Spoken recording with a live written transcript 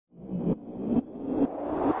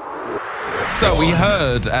So we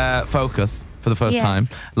heard Focus for the first time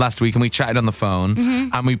last week, and we chatted on the phone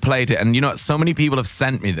and we played it. And you know, so many people have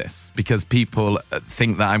sent me this because people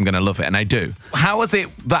think that I'm going to love it, and I do. How was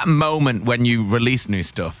it that moment when you release new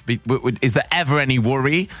stuff? Is there ever any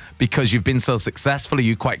worry because you've been so successful? Are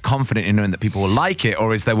you quite confident in knowing that people will like it,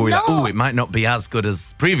 or is there worry that, oh, it might not be as good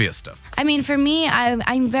as previous stuff? I mean, for me,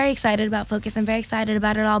 I'm very excited about Focus. I'm very excited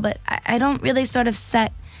about it all, but I don't really sort of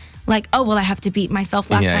set like, oh, well, I have to beat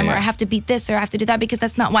myself last time, or I have to beat this, or I have to do that, because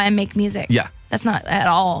that's not why I make music. Yeah. That's not at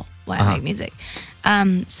all why I make music.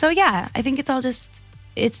 So yeah, I think it's all just,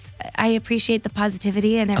 I appreciate the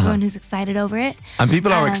positivity and everyone who's excited over it. And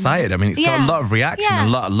people are excited. I mean, it's got a lot of reaction and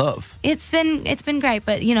a lot of love. It's been great,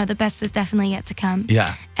 but you know, the best is definitely yet to come.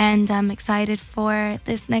 Yeah. And I'm excited for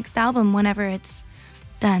this next album whenever it's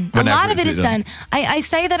done. A lot of it is done. I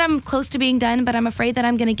say that I'm close to being done, but I'm afraid that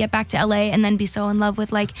I'm going to get back to LA and then be so in love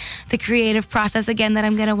with like the creative process again that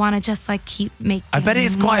I'm going to want to just like keep making. I bet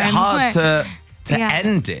it's quite hard to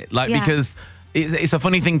end it, like because it's a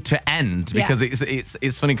funny thing to end, because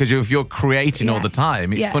it's funny because if you're creating all the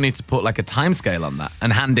time, it's funny to put like a time scale on that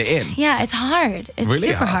and hand it in. Yeah, it's hard. It's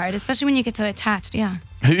really super hard, especially when you get so attached. Yeah.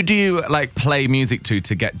 Who do you like play music to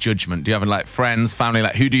get judgment? Do you have like friends, family?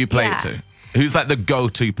 Like who do you play it to? Who's like the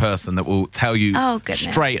go-to person that will tell you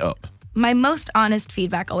straight up? My most honest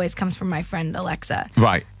feedback always comes from my friend Alexa.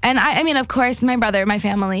 Right. And I mean, of course, my brother, my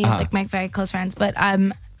family, like my very close friends, but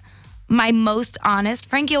my most honest,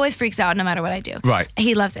 Frankie always freaks out no matter what I do. Right.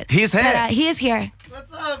 He loves it. He's here. But, he is here.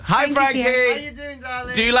 What's up? Hi, Frankie. How you doing,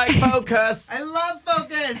 darling? Do you like Focus? I love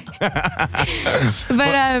Focus.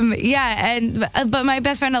 But but my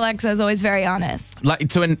best friend Alexa is always very honest. Like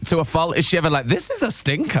to a fault. Is she ever like, this is a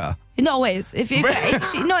stinker? No, always. If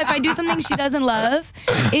I do something she doesn't love,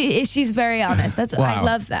 she's very honest. I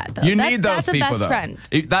love that. Though. You need those people. That's a best friend.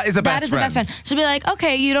 That is a best friend. That is a best friend. She'll be like,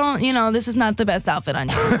 okay, you don't, this is not the best outfit on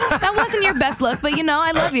you. That wasn't your best look, but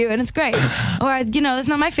I love you and it's great. Or that's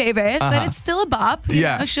not my favorite, but it's still a bop. You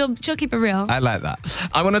know, she'll keep it real. I like that.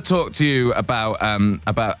 I want to talk to you about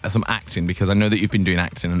some acting, because I know that you've been doing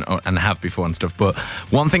acting and have before and stuff. But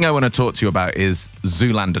one thing I want to talk to you about is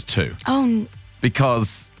Zoolander 2. Oh.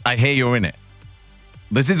 Because I hear you're in it.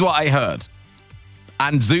 This is what I heard.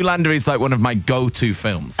 And Zoolander is like one of my go-to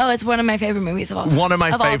films. Oh, it's one of my favorite movies of all time. One of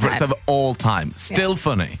my favorites of all time. Still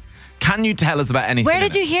funny. Can you tell us about anything? Where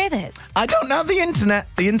did you hear this? I don't know. The internet.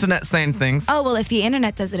 The internet's saying things. Oh, well, if the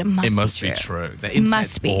internet does it, it must be true. The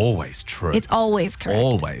internet's always true. It's always correct.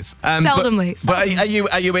 Always. Seldomly. But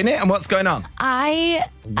are you in it? And what's going on? I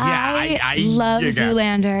love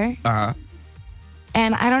Zoolander.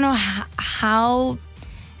 And I don't know how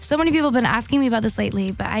so many people have been asking me about this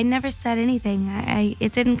lately, but I never said anything.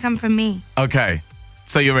 It didn't come from me. Okay.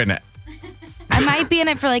 So you're in it. I might be in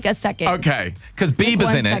it for like a second. Okay. Because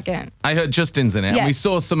Bieber's in it. Second. I heard Justin's in it. Yes. And we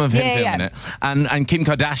saw some of him filming it. And Kim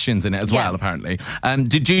Kardashian's in it as well, apparently.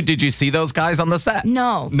 Did you see those guys on the set?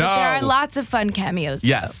 No. But there are lots of fun cameos.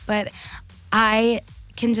 Yes. Though. But I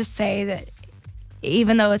can just say that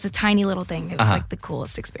even though it's a tiny little thing, it was like the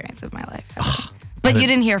coolest experience of my life ever. But you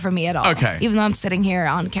didn't hear from me at all. Okay. Even though I'm sitting here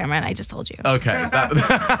on camera and I just told you. Okay.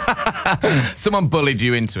 Someone bullied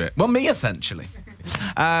you into it. Well, me, essentially.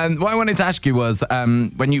 What I wanted to ask you was,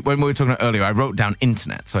 when we were talking about earlier, I wrote down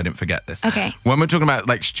internet, so I didn't forget this. Okay. When we're talking about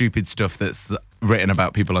like stupid stuff that's written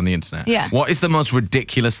about people on the internet, what is the most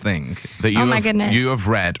ridiculous thing that you have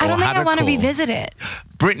read or had a call? I don't think I want to revisit it.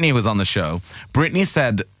 Brittany was on the show. Brittany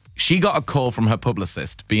said she got a call from her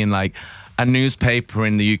publicist being like, a newspaper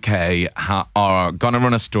in the UK are going to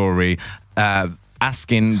run a story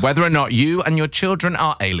asking whether or not you and your children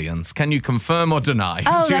are aliens. Can you confirm or deny?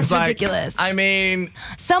 Oh, that's ridiculous. I mean,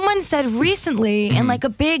 someone said recently in like a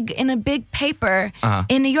big paper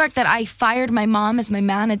in New York that I fired my mom as my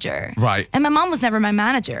manager. Right. And my mom was never my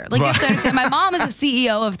manager. Like you have to understand, my mom is the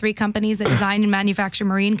CEO of 3 companies that design and manufacture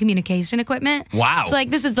marine communication equipment. Wow. So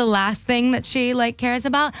like this is the last thing that she like cares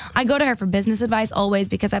about. I go to her for business advice always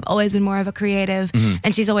because I've always been more of a creative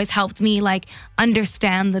and she's always helped me like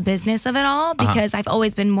understand the business of it all because I've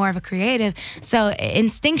always been more of a creative. So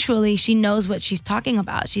instinctually, she knows what she's talking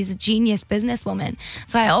about. She's a genius businesswoman.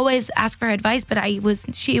 So I always ask for advice, but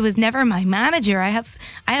she was never my manager. I have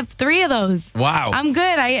 3 of those. Wow. I'm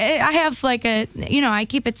good. I have like I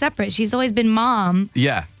keep it separate. She's always been mom.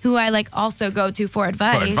 Yeah. Who I like also go to for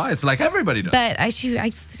advice. For advice, like everybody does. But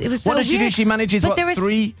it was so What does she do? She manages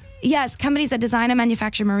 3 Yes, companies that design and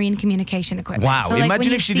manufacture marine communication equipment. Wow. So, like,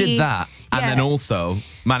 Imagine when if she you did that and then also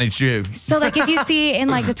managed you. So like if you see in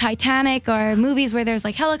like the Titanic or movies where there's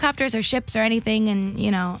like helicopters or ships or anything, and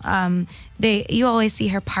you always see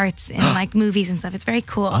her parts in like movies and stuff. It's very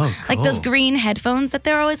cool. Oh, cool. Like those green headphones that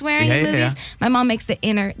they're always wearing in movies. Yeah. My mom makes the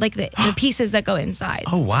inner, like the pieces that go inside.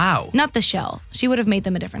 Oh, wow. Not the shell. She would have made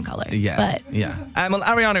them a different color. Yeah. But yeah. Well,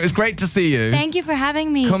 Ariana, it was great to see you. thank you for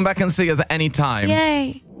having me. Come back and see us at any time.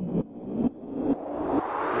 Yay.